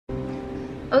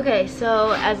Okay,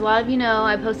 so as a lot of you know,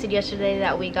 I posted yesterday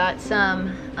that we got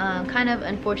some kind of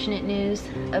unfortunate news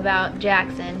about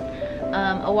Jackson.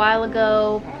 A while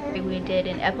ago, we did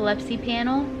an epilepsy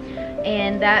panel,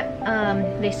 and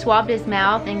that they swabbed his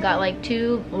mouth and got like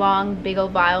 2 long big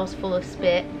old vials full of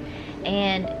spit,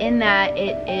 and in that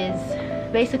it is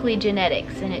basically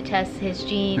genetics, and it tests his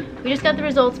gene. We just got the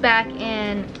results back,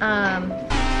 and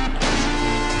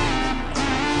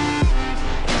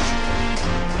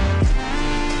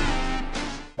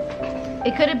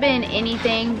it could have been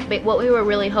anything, but what we were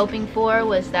really hoping for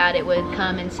was that it would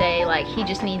come and say like he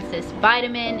just needs this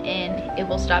vitamin and it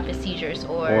will stop his seizures,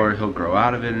 or he'll grow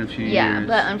out of it in a few years. Yeah,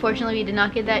 but unfortunately we did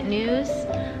not get that news.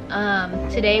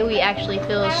 Today we actually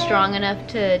feel strong enough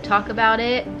to talk about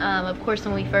it. Of course,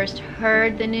 when we first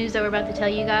heard the news that we're about to tell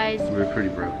you guys, we were pretty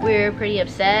broken. We were pretty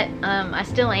upset. I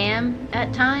still am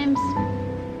at times.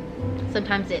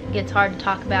 Sometimes it gets hard to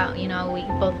talk about, you know, we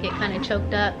both get kind of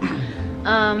choked up.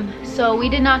 So we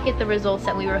did not get the results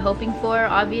that we were hoping for,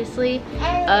 obviously.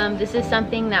 This is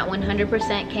something that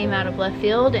 100% came out of left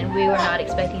field, and we were not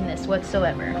expecting this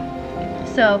whatsoever.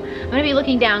 So I'm going to be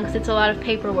looking down because it's a lot of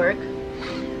paperwork.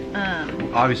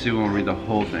 Obviously we won't read the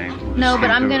whole thing. No, but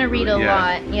I'm going to read a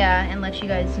lot, yeah, and let you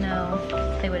guys know,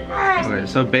 say what it is. Okay,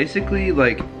 so basically,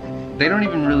 like, they don't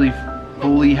even really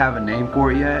fully have a name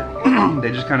for it yet.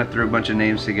 They just kind of threw a bunch of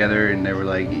names together and they were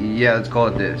like, yeah, let's call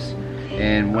it this.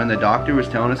 And when the doctor was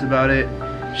telling us about it,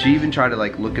 she even tried to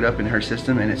like look it up in her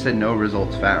system, and it said no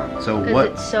results found. So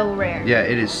what? It's so rare. Yeah,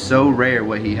 it is so rare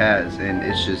what he has, and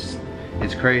it's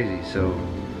crazy. So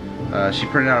she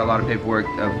printed out a lot of paperwork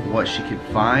of what she could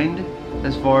find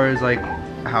as far as like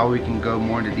how we can go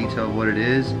more into detail of what it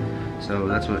is. So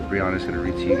that's what Brianna's gonna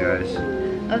read to you guys.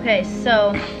 Okay,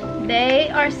 so they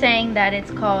are saying that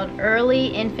it's called early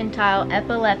infantile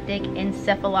epileptic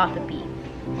encephalopathy,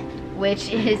 which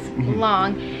is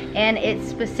long, and it's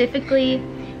specifically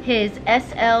his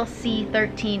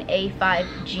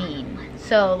SLC13A5 gene.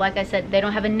 So like I said, they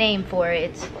don't have a name for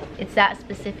it. It's that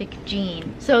specific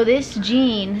gene. So this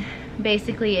gene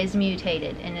basically is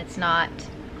mutated, and it's not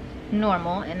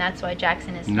normal, and that's why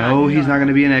Jackson is No, he's not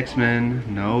gonna be an X-Men.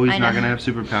 No, he's not gonna have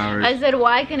superpowers. I said,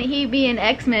 why couldn't he be an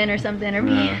X-Men or something, or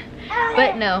be?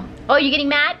 But no. Oh, you getting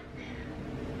mad?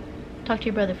 Talk to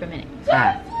your brother for a minute.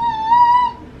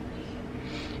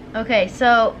 Okay,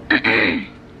 so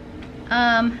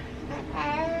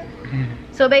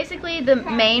so basically the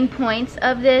main points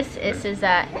of this is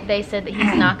that they said that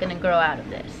he's not going to grow out of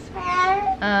this.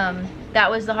 That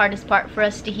was the hardest part for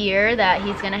us to hear, that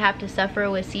he's going to have to suffer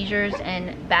with seizures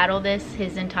and battle this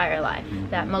his entire life.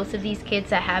 That most of these kids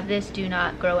that have this do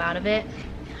not grow out of it.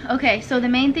 Okay, so the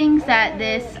main things that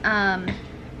this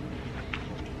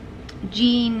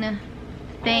gene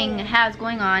thing has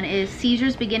going on is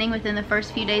seizures beginning within the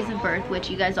first few days of birth, which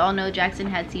you guys all know Jackson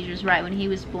had seizures right when he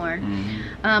was born.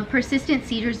 Persistent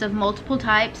seizures of multiple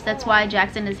types. That's why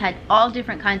Jackson has had all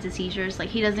different kinds of seizures. Like,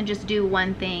 he doesn't just do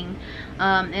one thing,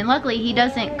 and luckily he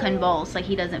doesn't convulse, like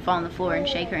he doesn't fall on the floor and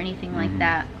shake or anything like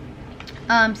that.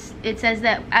 It says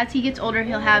that as he gets older,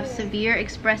 he'll have severe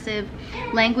expressive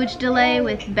language delay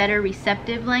with better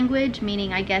receptive language,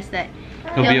 meaning I guess that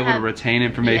he'll be able to retain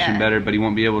information better, but he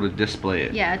won't be able to display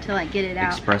it. Yeah, to like get it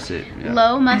out. Express it. Yeah.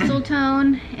 Low muscle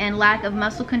tone and lack of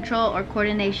muscle control or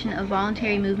coordination of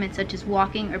voluntary movements such as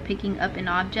walking or picking up an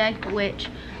object, which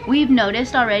we've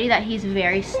noticed already that he's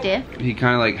very stiff. He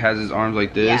kind of like has his arms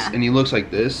like this, and he looks like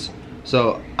this.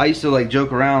 So I used to like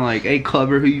joke around like, hey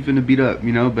Clubber, who you finna beat up,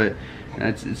 you know, but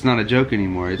it's not a joke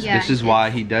anymore. This is why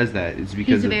he does that. It's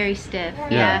because he's very stiff.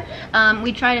 Yeah.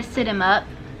 We try to sit him up,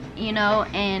 you know,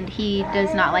 and he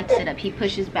does not like to sit up. He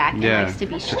pushes back and likes to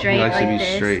be straight. He likes to be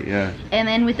straight, And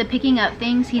then with the picking up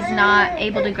things, he's not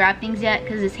able to grab things yet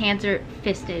because his hands are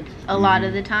fisted a lot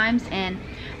of the times. And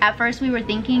at first we were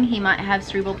thinking he might have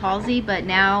cerebral palsy, but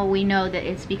now we know that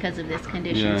it's because of this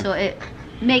condition. So it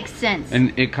makes sense.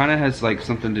 And it kind of has like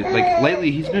something to, like, lately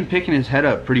he's been picking his head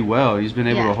up pretty well. He's been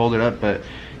able to hold it up, but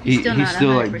he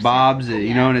still like bobs it,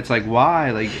 you know, and it's like, why?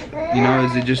 Like, you know,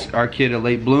 is it just our kid a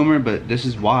late bloomer? But this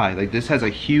is why. Like, this has a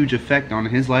huge effect on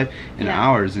his life and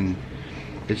ours, and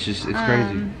it's just, it's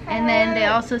crazy. And then they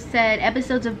also said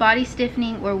episodes of body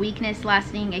stiffening or weakness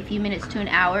lasting a few minutes to an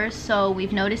hour. So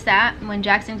we've noticed that when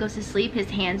Jackson goes to sleep, his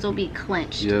hands will be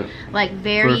clenched, like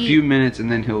very for a few minutes, and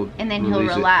then he'll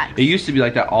relax. It used to be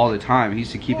like that all the time. He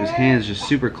used to keep his hands just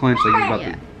super clenched, like he's about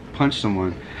to punch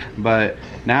someone. But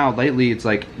now lately it's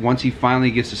like once he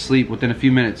finally gets to sleep, within a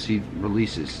few minutes he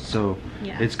releases. So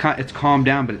it's calmed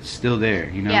down, but it's still there,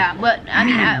 you know. Yeah, but I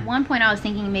mean, at one point I was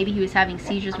thinking maybe he was having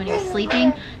seizures when he was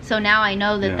sleeping. So now I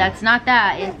know that that's not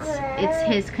that. It's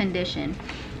his condition.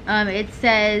 It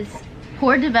says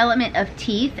poor development of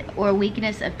teeth or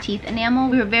weakness of teeth enamel.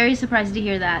 We were very surprised to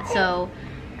hear that. So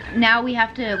now we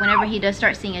have to, whenever he does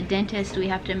start seeing a dentist, we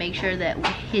have to make sure that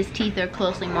his teeth are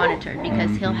closely monitored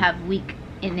because he'll have weak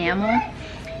enamel.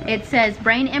 It says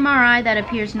brain MRI that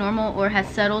appears normal or has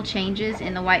subtle changes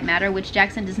in the white matter, which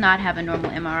Jackson does not have a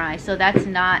normal MRI, so that's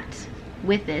not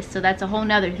with this. So that's a whole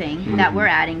nother thing that we're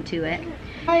adding to it.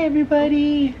 Hi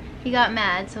everybody. He got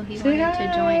mad, so he wanted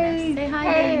to join us. Say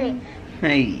hi, baby.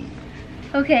 Hey.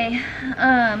 Okay,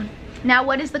 now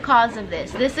what is the cause of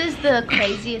this? This is the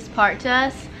craziest part to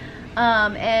us,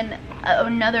 and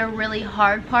another really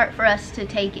hard part for us to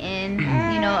take in,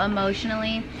 you know,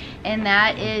 emotionally, and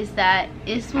that is that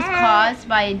this was caused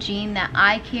by a gene that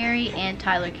I carry and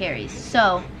Tyler carries.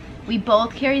 So we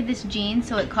both carry this gene,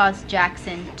 so it caused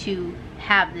Jackson to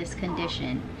have this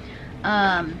condition.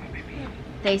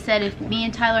 They said if me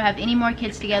and Tyler have any more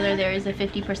kids together, there is a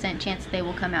 50% chance they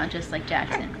will come out just like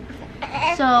Jackson.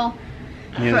 So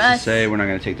for us to say, we're not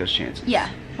going to take those chances. Yeah,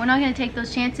 we're not going to take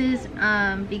those chances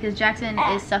because Jackson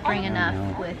is suffering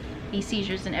enough with these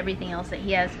seizures and everything else that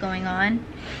he has going on.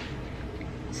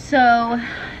 So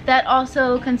that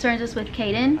also concerns us with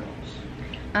Caden.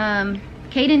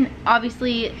 Caden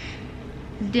obviously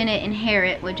didn't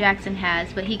inherit what Jackson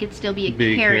has, but he could still be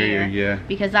a carrier, yeah,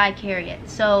 because I carry it.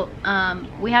 So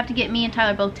we have to get me and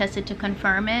Tyler both tested to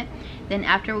confirm it. Then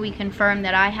after we confirm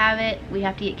that I have it, we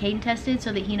have to get Caden tested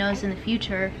so that he knows in the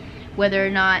future whether or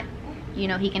not, you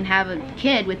know, he can have a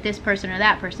kid with this person or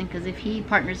that person, because if he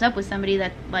partners up with somebody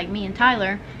that like me and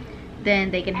Tyler, then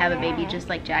they can have a baby just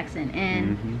like Jackson.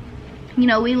 And you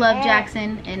know, we love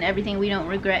Jackson and everything. We don't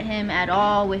regret him at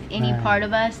all with any part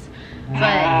of us,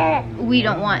 but we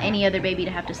don't want any other baby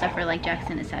to have to suffer like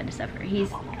Jackson has had to suffer. He's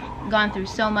gone through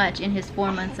so much in his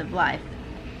 4 months of life.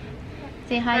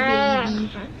 Say hi,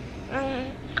 baby.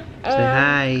 Say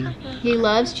hi. He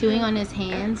loves chewing on his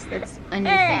hands. That's a new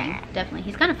thing, definitely.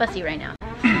 He's kind of fussy right now.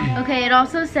 Okay, it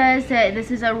also says that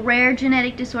this is a rare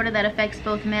genetic disorder that affects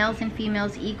both males and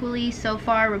females equally. So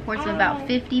far, reports of about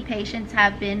 50 patients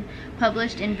have been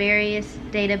published in various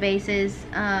databases,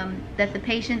 that the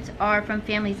patients are from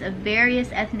families of various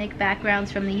ethnic backgrounds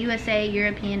from the USA,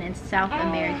 European, and South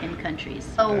American countries.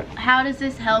 So how does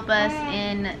this help us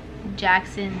in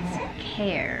Jackson's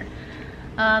care?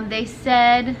 They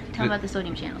said, tell me about the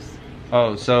sodium channels.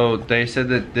 Oh, so they said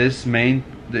that his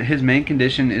main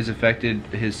condition is affected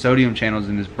his sodium channels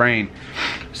in his brain.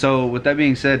 So with that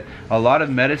being said, a lot of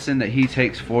medicine that he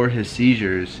takes for his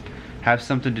seizures have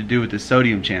something to do with the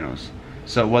sodium channels.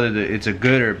 So whether it's a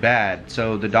good or bad.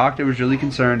 So the doctor was really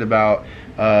concerned about,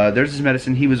 there's this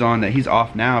medicine he was on that he's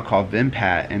off now called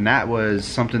Vimpat, and that was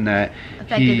something that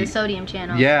affected the sodium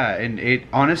channels. Yeah, and it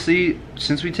honestly,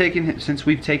 since we've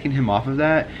taken him off of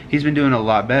that, he's been doing a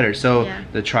lot better. So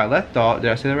the trilethol, did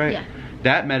I say that right? Yeah.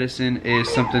 That medicine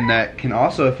is something that can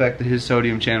also affect his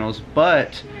sodium channels,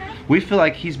 but we feel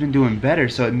like he's been doing better,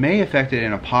 so it may affect it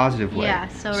in a positive way. Yeah,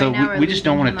 so right now we just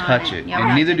don't want to touch it,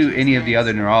 and neither do any of the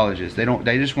other neurologists. They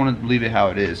just want to leave it how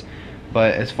it is.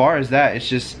 But as far as that, it's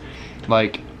just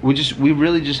like we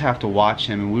really just have to watch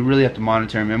him, and we really have to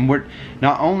monitor him. And we're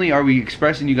not only are we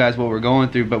expressing you guys what we're going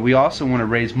through, but we also want to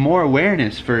raise more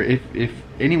awareness for if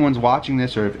anyone's watching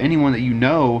this, or if anyone that you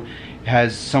know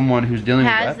has someone who's dealing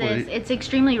with epilepsy. It's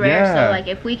extremely rare, so like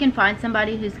if we can find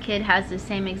somebody whose kid has the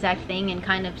same exact thing and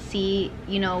kind of see,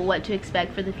 you know, what to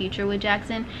expect for the future with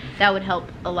Jackson, that would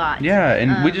help a lot. Yeah,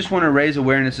 and we just want to raise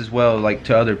awareness as well, like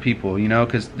to other people, you know,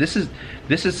 because this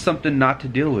is something not to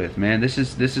deal with, man. This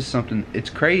is something,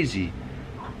 it's crazy.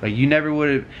 Like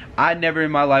I never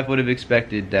in my life would have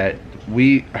expected that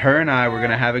her and I were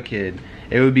gonna have a kid.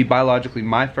 It would be biologically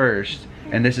my first,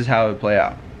 and this is how it would play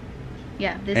out.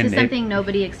 Yeah, this is something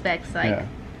nobody expects. Like,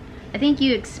 I think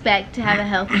you expect to have a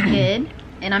healthy kid,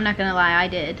 and I'm not gonna lie, I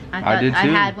did. I thought I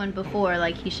had one before.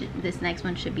 Like, this next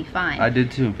one should be fine. I did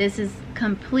too. This is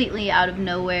completely out of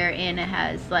nowhere, and it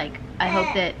has like. I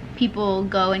hope that people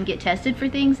go and get tested for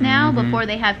things now before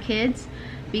they have kids,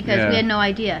 because we had no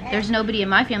idea. There's nobody in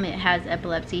my family that has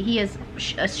epilepsy. He has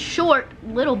a short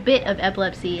little bit of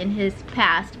epilepsy in his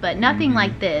past, but nothing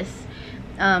like this.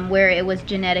 Where it was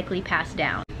genetically passed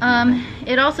down.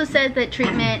 It also says that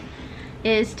treatment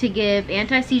is to give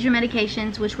anti-seizure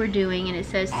medications, which we're doing, and it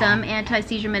says some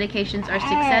anti-seizure medications are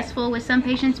successful with some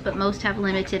patients, but most have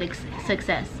limited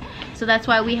success. So that's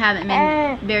why we haven't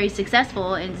been very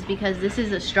successful, and it's because this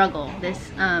is a struggle,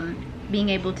 this being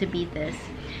able to beat this.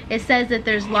 It says that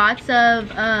there's lots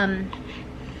of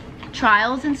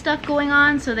trials and stuff going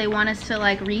on, so they want us to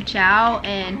like reach out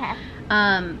and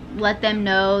let them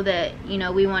know that, you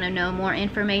know, we want to know more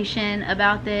information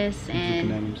about this.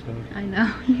 And I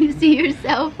know, you see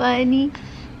yourself, honey.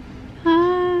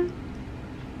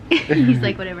 He's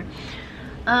like, whatever.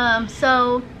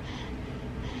 So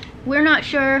we're not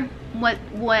sure what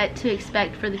to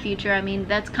expect for the future. I mean,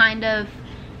 that's kind of,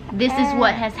 this is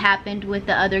what has happened with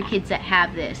the other kids that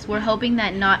have this. We're hoping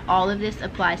that not all of this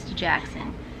applies to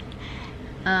Jackson.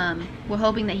 We're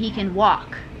hoping that he can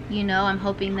walk, you know. I'm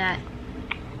hoping that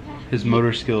his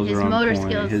motor skills are on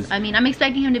point. I mean, I'm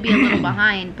expecting him to be a little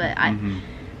behind, but I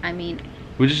mean,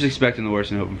 we're just expecting the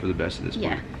worst and hoping for the best at this point.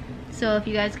 Yeah. So if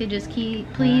you guys could just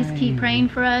please keep praying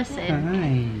for us,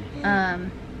 and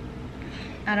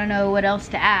I don't know what else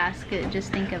to ask.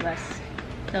 Just think of us.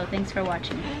 So thanks for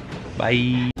watching.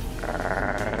 Bye.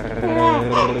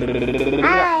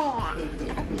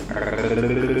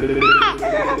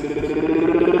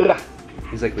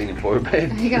 He's like leaning forward,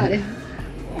 babe. I got it.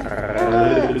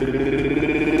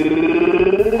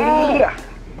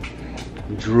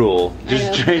 Drool.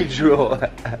 Just straight drool.